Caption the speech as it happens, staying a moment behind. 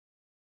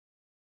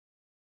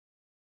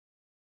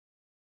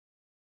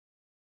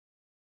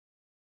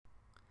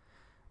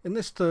In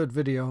this third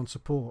video on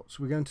supports,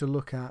 we're going to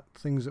look at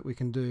things that we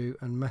can do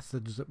and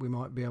methods that we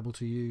might be able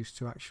to use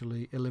to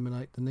actually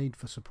eliminate the need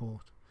for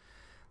support.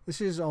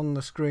 This is on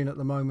the screen at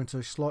the moment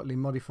a slightly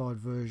modified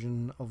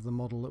version of the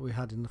model that we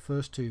had in the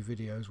first two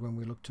videos when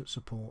we looked at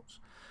supports.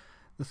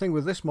 The thing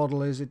with this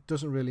model is it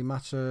doesn't really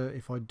matter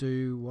if I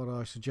do what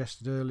I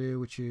suggested earlier,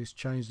 which is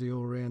change the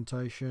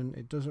orientation.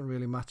 It doesn't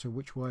really matter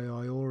which way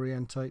I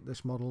orientate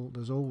this model.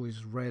 There's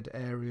always red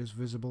areas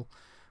visible,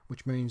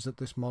 which means that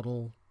this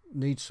model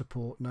needs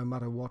support no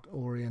matter what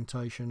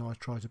orientation I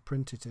try to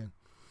print it in.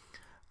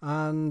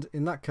 And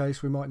in that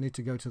case we might need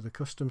to go to the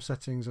custom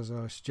settings, as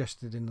I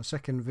suggested in the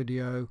second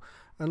video,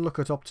 and look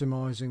at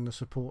optimizing the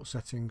support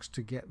settings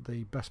to get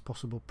the best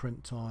possible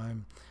print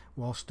time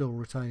while still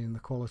retaining the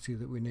quality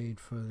that we need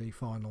for the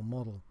final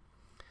model.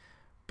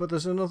 But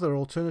there's another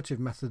alternative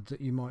method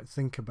that you might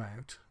think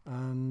about,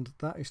 and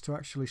that is to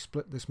actually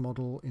split this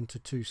model into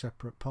two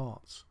separate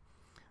parts.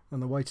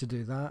 And the way to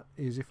do that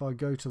is, if I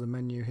go to the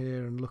menu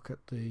here and look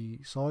at the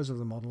size of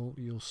the model,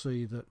 you'll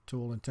see that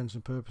to all intents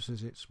and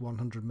purposes it's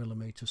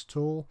 100mm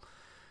tall.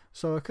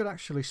 So I could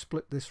actually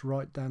split this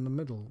right down the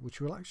middle,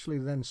 which will actually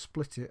then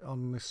split it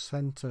on the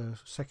center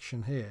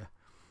section here.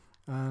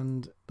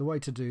 And the way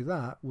to do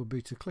that would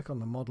be to click on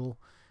the model,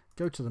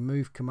 go to the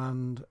move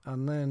command,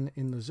 and then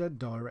in the Z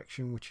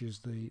direction, which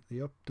is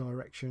the up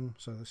direction,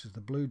 so this is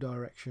the blue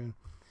direction,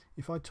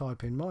 if I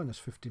type in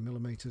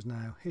 -50mm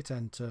now, hit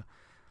enter,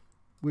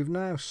 we've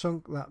now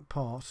sunk that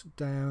part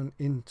down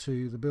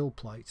into the build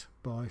plate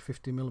by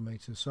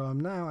 50mm, so I'm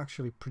now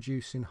actually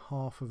producing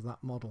half of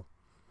that model.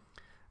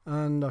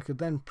 And I could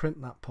then print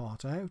that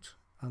part out,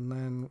 and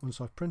then once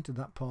I've printed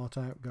that part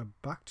out, go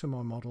back to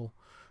my model,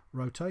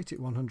 rotate it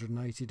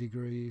 180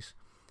 degrees,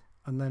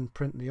 and then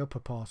print the upper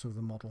part of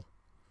the model.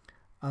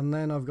 And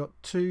then I've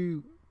got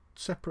two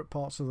separate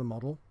parts of the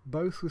model,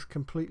 both with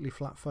completely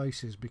flat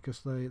faces,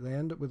 because they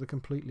end up with a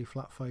completely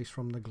flat face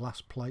from the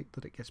glass plate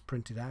that it gets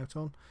printed out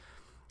on.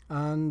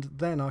 And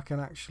then I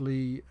can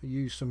actually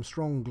use some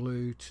strong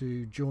glue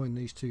to join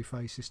these two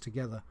faces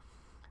together,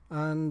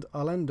 and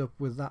I'll end up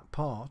with that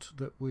part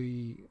that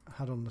we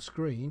had on the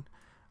screen,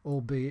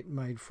 albeit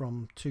made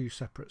from two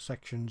separate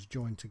sections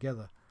joined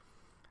together.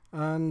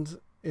 And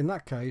in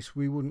that case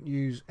we wouldn't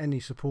use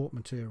any support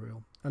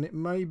material, and it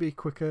may be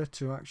quicker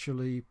to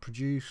actually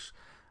produce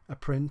a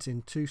print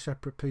in two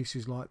separate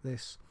pieces like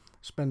this,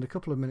 spend a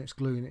couple of minutes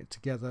gluing it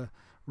together,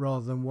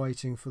 rather than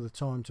waiting for the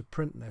time to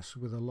print this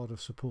with a lot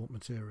of support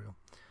material.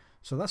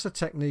 So that's a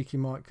technique you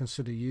might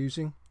consider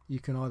using. You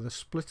can either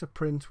split a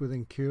print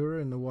within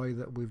Cura in the way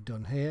that we've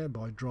done here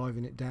by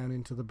driving it down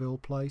into the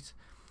build plate.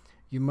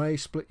 You may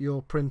split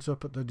your print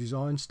up at the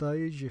design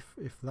stage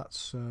if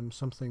that's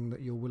something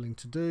that you're willing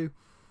to do,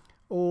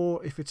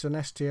 or if it's an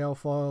STL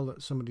file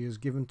that somebody has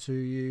given to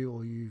you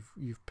or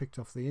you've picked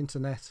off the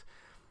internet,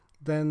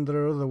 then there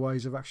are other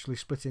ways of actually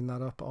splitting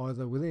that up,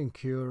 either within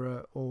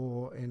Cura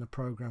or in a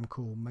program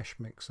called Mesh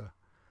Mixer.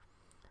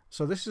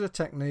 So this is a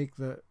technique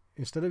that,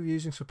 instead of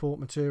using support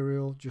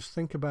material, just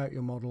think about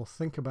your model,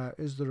 think about,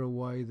 is there a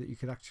way that you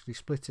could actually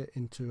split it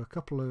into a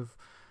couple of,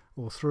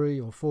 or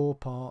 3 or 4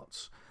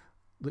 parts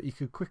that you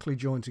could quickly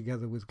join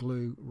together with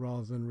glue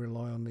rather than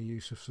rely on the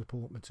use of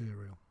support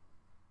material.